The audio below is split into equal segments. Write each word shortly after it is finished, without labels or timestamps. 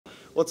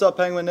What's up,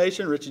 Penguin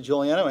Nation? Richie,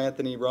 Juliano,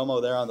 Anthony,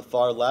 Romo there on the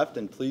far left,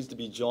 and pleased to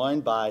be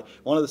joined by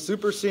one of the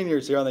super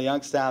seniors here on the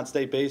Youngstown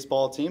State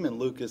baseball team, and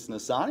Lucas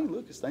Nasonti.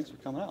 Lucas, thanks for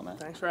coming out, man.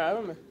 Thanks for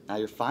having me. Now,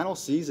 your final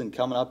season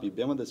coming up. You've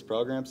been with this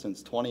program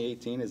since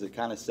 2018. Is it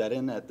kind of set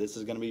in that this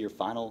is going to be your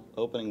final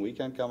opening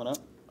weekend coming up?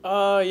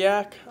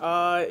 Yeah.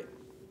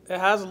 It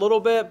has a little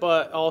bit,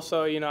 but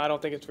also, I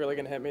don't think it's really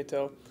going to hit me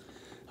till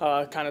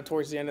kind of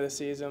towards the end of the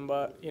season.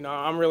 But,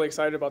 I'm really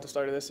excited about the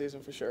start of this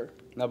season for sure.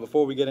 Now,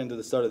 before we get into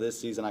the start of this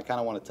season, I kind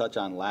of want to touch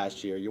on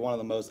last year. You're one of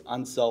the most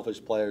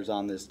unselfish players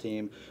on this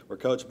team. Where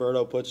Coach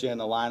Berto put you in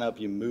the lineup,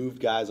 you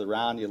moved guys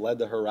around, you led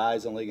the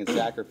Horizon League and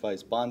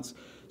sacrificed bunts.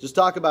 Just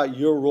talk about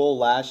your role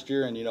last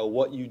year and,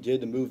 what you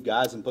did to move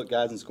guys and put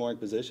guys in scoring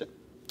position.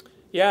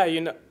 Yeah,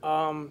 I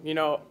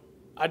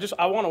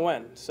want to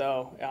win.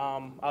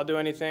 So I'll do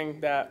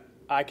anything that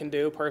I can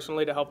do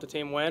personally to help the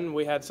team win.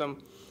 We had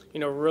some,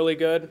 really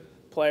good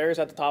players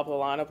at the top of the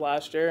lineup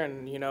last year,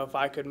 and if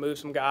I could move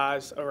some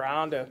guys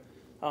around to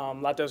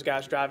let those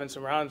guys drive in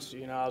some runs,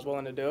 I was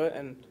willing to do it,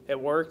 and it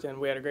worked, and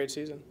we had a great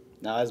season.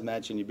 Now, as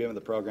mentioned, you've been with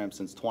the program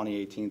since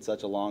 2018,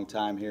 such a long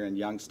time here in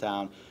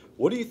Youngstown.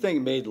 What do you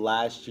think made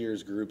last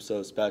year's group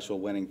so special,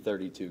 winning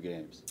 32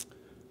 games?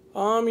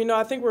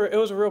 I think it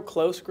was a real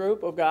close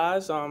group of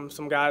guys. Some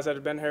guys that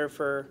had been here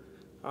for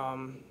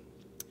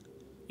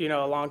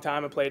a long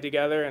time and played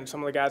together, and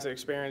some of the guys that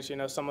experienced,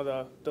 some of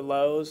the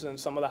lows and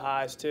some of the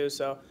highs too.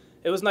 So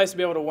it was nice to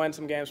be able to win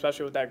some games,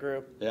 especially with that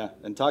group. Yeah,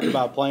 and talk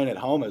about playing at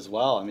home as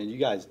well. I mean, you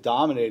guys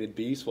dominated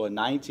Beastwood,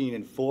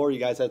 19-4. You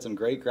guys had some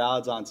great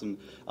crowds on some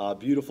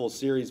beautiful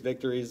series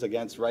victories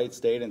against Wright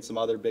State and some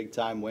other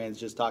big-time wins.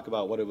 Just talk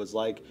about what it was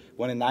like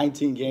winning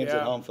 19 games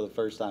at home for the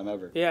first time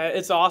ever. Yeah,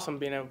 it's awesome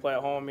being able to play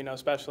at home,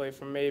 especially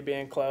for me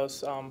being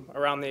close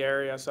around the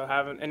area. So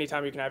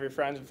anytime you can have your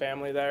friends and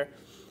family there.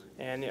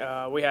 And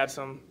we had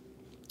some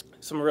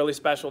really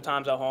special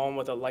times at home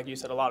with, like you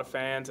said, a lot of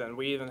fans. And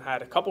we even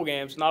had a couple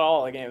games, not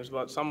all the games,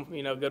 but some,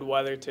 good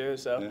weather too.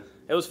 So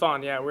It was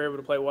fun. Yeah, we were able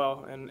to play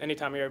well. And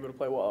anytime you're able to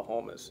play well at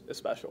home is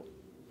special.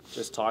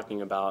 Just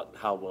talking about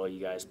how well you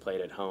guys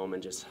played at home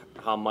and just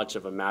how much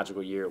of a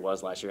magical year it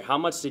was last year. How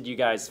much did you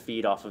guys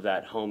feed off of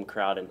that home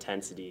crowd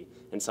intensity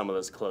in some of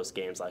those close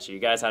games last year?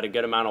 You guys had a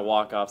good amount of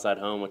walk-offs at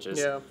home, which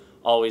is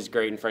always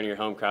great in front of your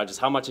home crowd.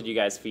 Just how much did you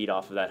guys feed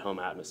off of that home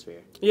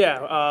atmosphere?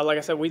 Yeah, like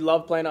I said, we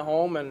love playing at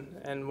home,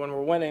 and when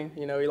we're winning,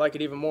 we like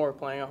it even more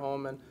playing at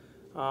home.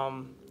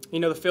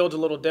 And the field's a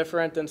little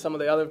different than some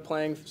of the other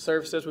playing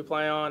surfaces we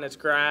play on. It's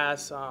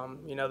grass.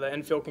 The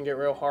infield can get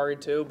real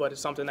hard too, but it's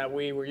something that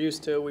we were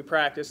used to. We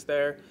practiced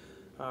there.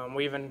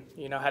 We even,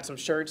 had some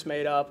shirts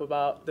made up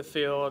about the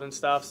field and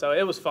stuff. So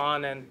it was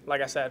fun, and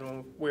like I said,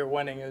 when we were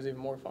winning, it was even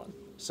more fun.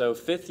 So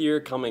 5th year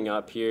coming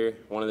up here,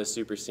 one of the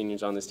super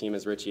seniors on this team,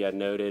 as Richie had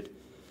noted.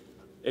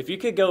 If you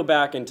could go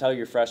back and tell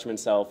your freshman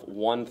self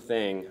one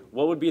thing,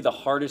 what would be the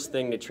hardest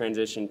thing to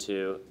transition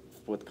to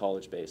with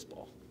college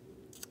baseball?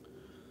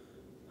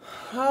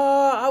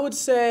 I would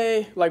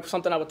say, like,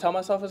 something I would tell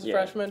myself as a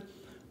freshman.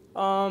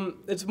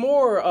 It's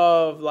more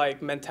of,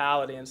 like,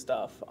 mentality and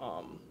stuff.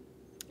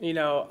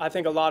 I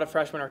think a lot of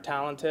freshmen are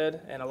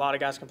talented, and a lot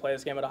of guys can play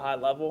this game at a high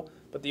level.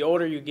 But the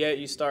older you get,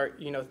 you start,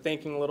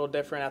 thinking a little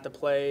different at the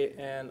plate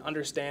and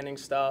understanding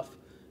stuff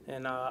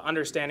and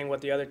understanding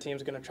what the other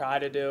team's going to try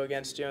to do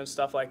against you and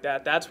stuff like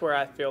that. That's where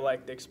I feel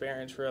like the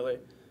experience really,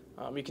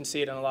 you can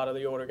see it in a lot of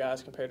the older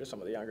guys compared to some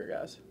of the younger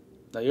guys.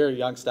 Now, you're a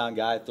Youngstown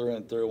guy through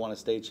and through, won a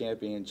state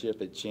championship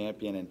at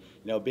champion,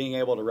 and, being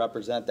able to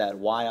represent that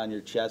Y on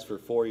your chest for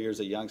 4 years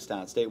at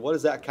Youngstown State, what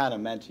has that kind of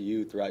meant to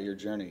you throughout your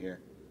journey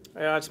here?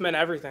 Yeah, it's meant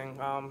everything.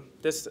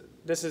 This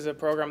is a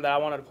program that I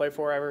wanted to play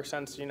for ever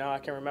since, I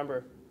can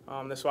remember.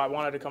 This is why I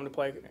wanted to come to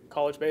play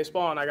college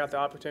baseball, and I got the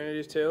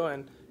opportunities to,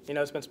 and,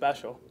 it's been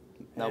special.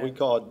 Now, we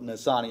call it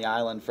Nasonti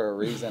Island for a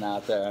reason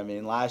out there. I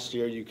mean, last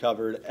year you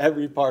covered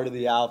every part of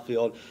the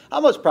outfield. How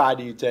much pride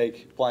do you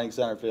take playing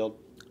center field?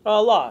 A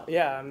lot,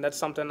 yeah, and that's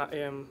something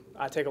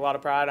I take a lot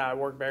of pride in. I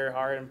work very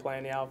hard in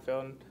playing the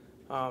outfield.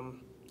 And,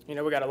 we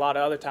got a lot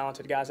of other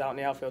talented guys out in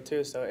the outfield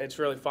too, so it's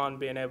really fun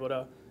being able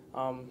to,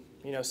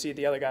 see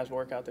the other guys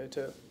work out there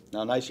too.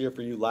 Now, nice year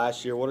for you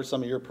last year. What are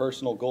some of your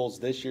personal goals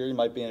this year? You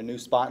might be in a new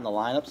spot in the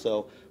lineup,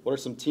 so what are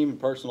some team and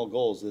personal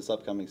goals this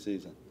upcoming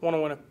season? I want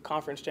to win a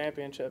conference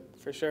championship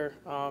for sure.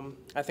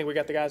 I think we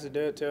got the guys to do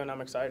it too, and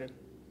I'm excited.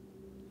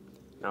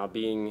 Now,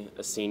 being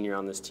a senior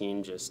on this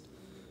team, just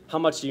how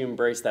much do you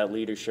embrace that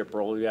leadership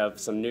role? You have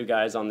some new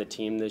guys on the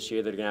team this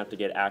year that are going to have to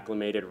get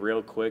acclimated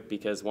real quick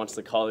because once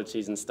the college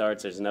season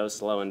starts, there's no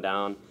slowing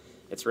down.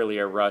 It's really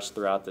a rush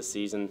throughout the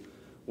season.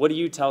 What do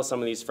you tell some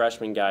of these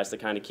freshman guys to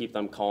kind of keep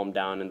them calmed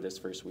down in this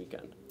first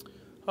weekend?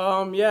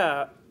 I've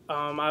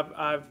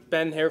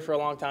been here for a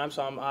long time,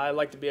 so I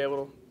like to be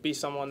able to be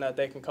someone that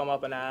they can come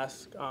up and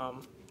ask,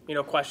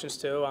 questions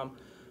to. I'm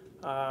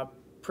a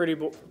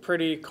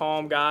pretty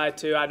calm guy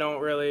too. I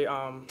don't really,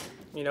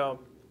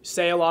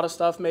 say a lot of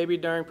stuff maybe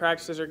during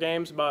practices or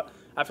games, but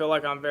I feel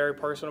like I'm very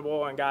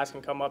personable and guys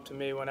can come up to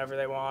me whenever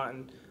they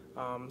want.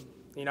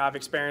 And I've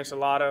experienced a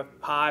lot of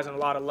highs and a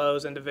lot of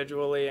lows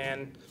individually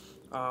and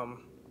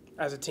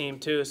as a team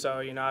too. So,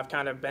 I've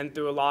kind of been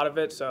through a lot of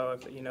it. So,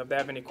 if they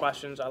have any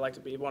questions, I like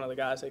to be one of the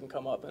guys they can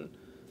come up and,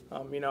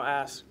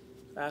 ask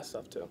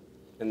stuff to.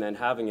 And then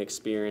having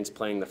experience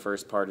playing the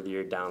first part of the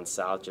year down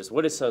south, just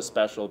what is so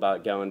special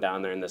about going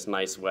down there in this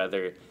nice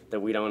weather that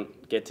we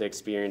don't get to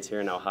experience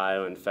here in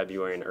Ohio in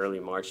February and early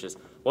March? Just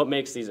what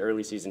makes these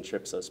early season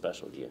trips so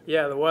special to you?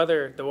 Yeah, the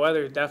weather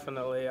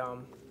definitely,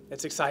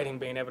 it's exciting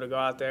being able to go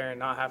out there and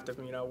not have to,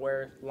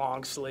 wear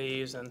long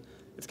sleeves, and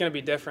it's going to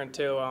be different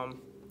too. I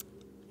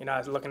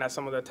was looking at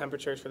some of the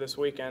temperatures for this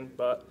weekend,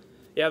 but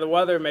yeah, the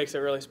weather makes it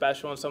really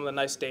special, and some of the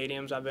nice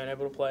stadiums I've been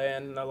able to play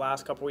in the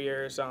last couple of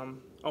years,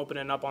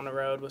 opening up on the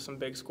road with some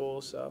big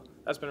schools, so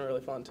that's been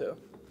really fun too.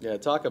 Yeah,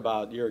 talk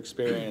about your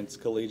experience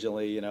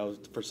collegiately,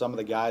 for some of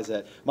the guys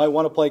that might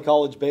want to play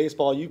college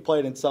baseball. You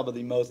played in some of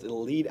the most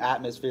elite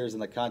atmospheres in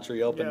the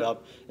country, opened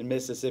up in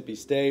Mississippi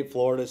State,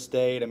 Florida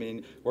State. I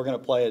mean, we're going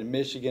to play at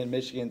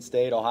Michigan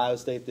State, Ohio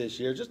State this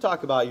year. Just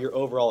talk about your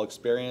overall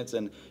experience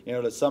and,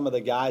 to some of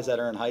the guys that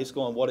are in high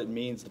school and what it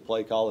means to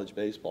play college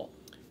baseball.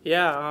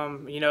 Yeah,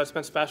 it's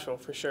been special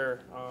for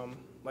sure.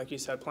 Like you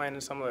said, playing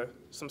in some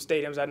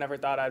stadiums I never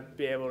thought I'd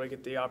be able to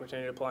get the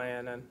opportunity to play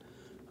in, and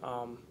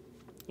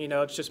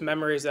it's just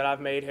memories that I've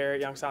made here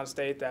at Youngstown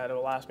State that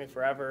will last me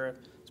forever.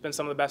 It's been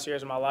some of the best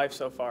years of my life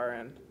so far,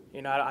 and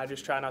I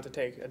just try not to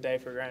take a day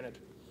for granted.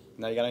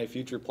 Now, you got any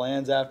future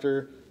plans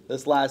after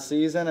this last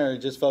season, or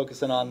just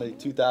focusing on the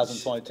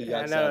 2022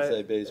 Youngstown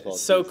State baseball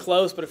It's season? so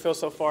close, but it feels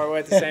so far away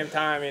at the same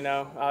time.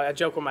 I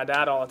joke with my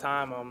dad all the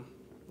time. I'm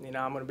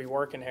going to be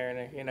working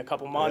here in a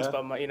couple months,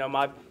 but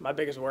my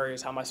biggest worry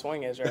is how my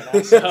swing is right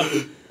now.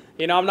 So,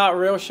 I'm not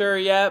real sure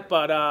yet,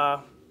 but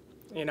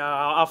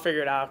I'll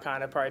figure it out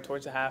kind of probably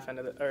towards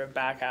the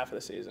back half of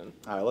the season.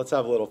 All right, let's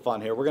have a little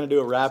fun here. We're going to do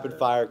a rapid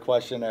fire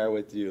questionnaire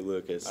with you,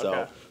 Lucas. So,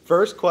 Okay.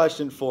 First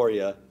question for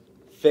you: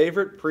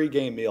 favorite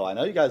pregame meal? I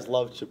know you guys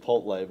love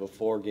Chipotle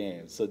before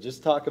games, so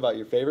just talk about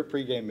your favorite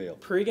pregame meal.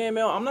 Pregame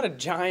meal? I'm not a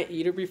giant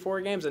eater before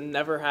games, and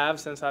never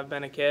have since I've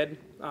been a kid.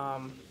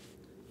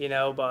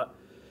 But.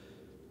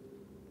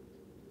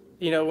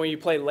 When you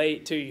play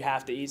late, too, you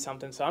have to eat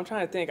something. So I'm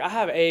trying to think. I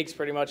have eggs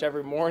pretty much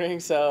every morning,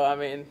 so,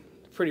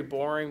 pretty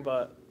boring,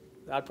 but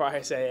I'd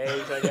probably say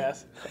eggs, I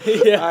guess.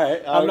 Yeah. All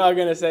right. I'm not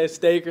going to say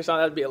steak or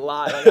something. That'd be a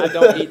lot. I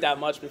don't eat that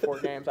much before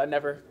games. I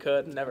never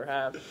could, never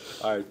have.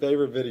 All right,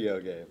 favorite video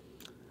game?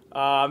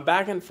 I'm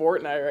back in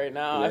Fortnite right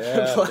now. Yeah, I've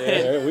been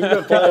playing. we've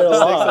been playing a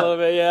lot. A little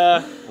bit,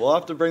 yeah. We'll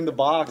have to bring the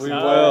box. We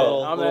and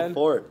will. play a little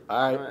fort.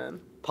 All right.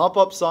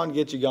 Pump-up song to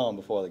get you going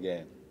before the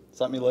game.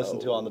 Something you listen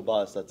to on the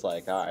bus that's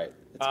like, all right,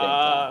 it's game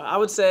time. I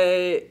would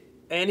say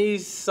any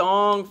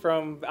song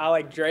from I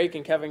like Drake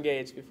and Kevin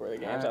Gates before the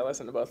games. Right. I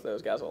listen to both of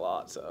those guys a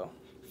lot. So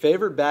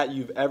Favorite bat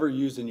you've ever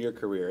used in your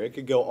career? It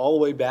could go all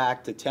the way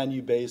back to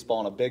 10U baseball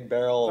on a big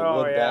barrel, a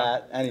wood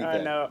bat, anything.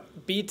 I know.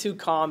 B2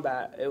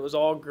 Combat. It was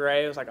all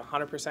gray. It was like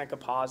 100%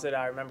 composite.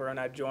 I remember when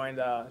I joined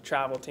the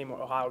travel team at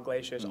Ohio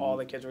Glaciers, all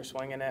the kids were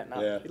swinging it.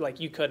 And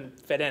you couldn't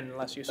fit in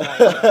unless you swung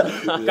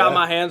it. So got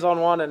my hands on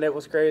one, and it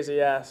was crazy.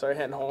 Yeah, started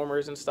hitting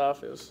homers and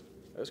stuff. It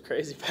was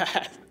crazy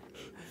bad.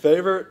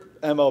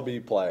 Favorite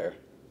MLB player?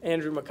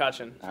 Andrew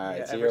McCutchen. All right,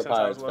 yeah, so you're a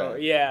Pirates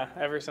fan. Yeah,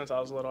 ever since I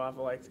was little, I've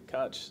liked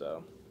Cutch.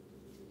 So.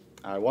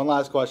 All right, one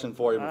last question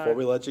for you before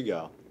we let you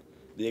go.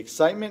 The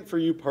excitement for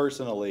you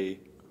personally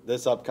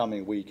this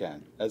upcoming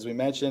weekend. As we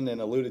mentioned and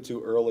alluded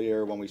to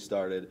earlier when we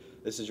started,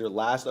 this is your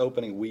last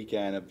opening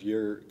weekend of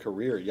your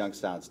career at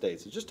Youngstown State.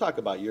 So just talk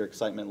about your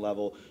excitement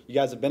level. You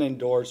guys have been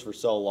indoors for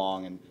so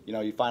long, and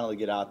you finally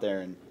get out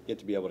there and get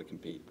to be able to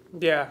compete.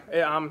 Yeah,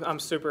 I'm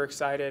super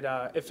excited.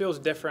 It feels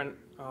different.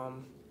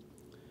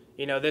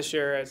 This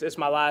year it's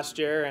my last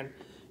year,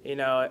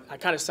 and I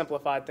kind of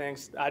simplified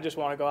things. I just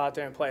want to go out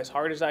there and play as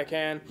hard as I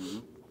can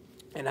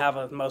and have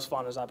the most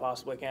fun as I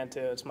possibly can,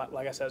 too.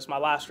 Like I said, it's my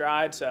last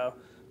ride, so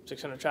I'm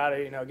just going to try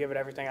to, give it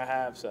everything I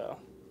have. So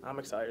I'm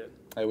excited.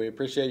 Hey, we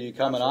appreciate you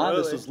coming on.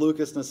 This is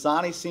Lucas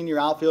Nasonti, senior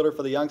outfielder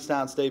for the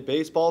Youngstown State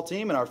baseball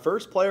team, and our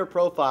first player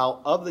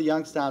profile of the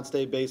Youngstown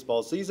State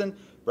baseball season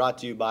brought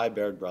to you by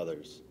Baird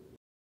Brothers.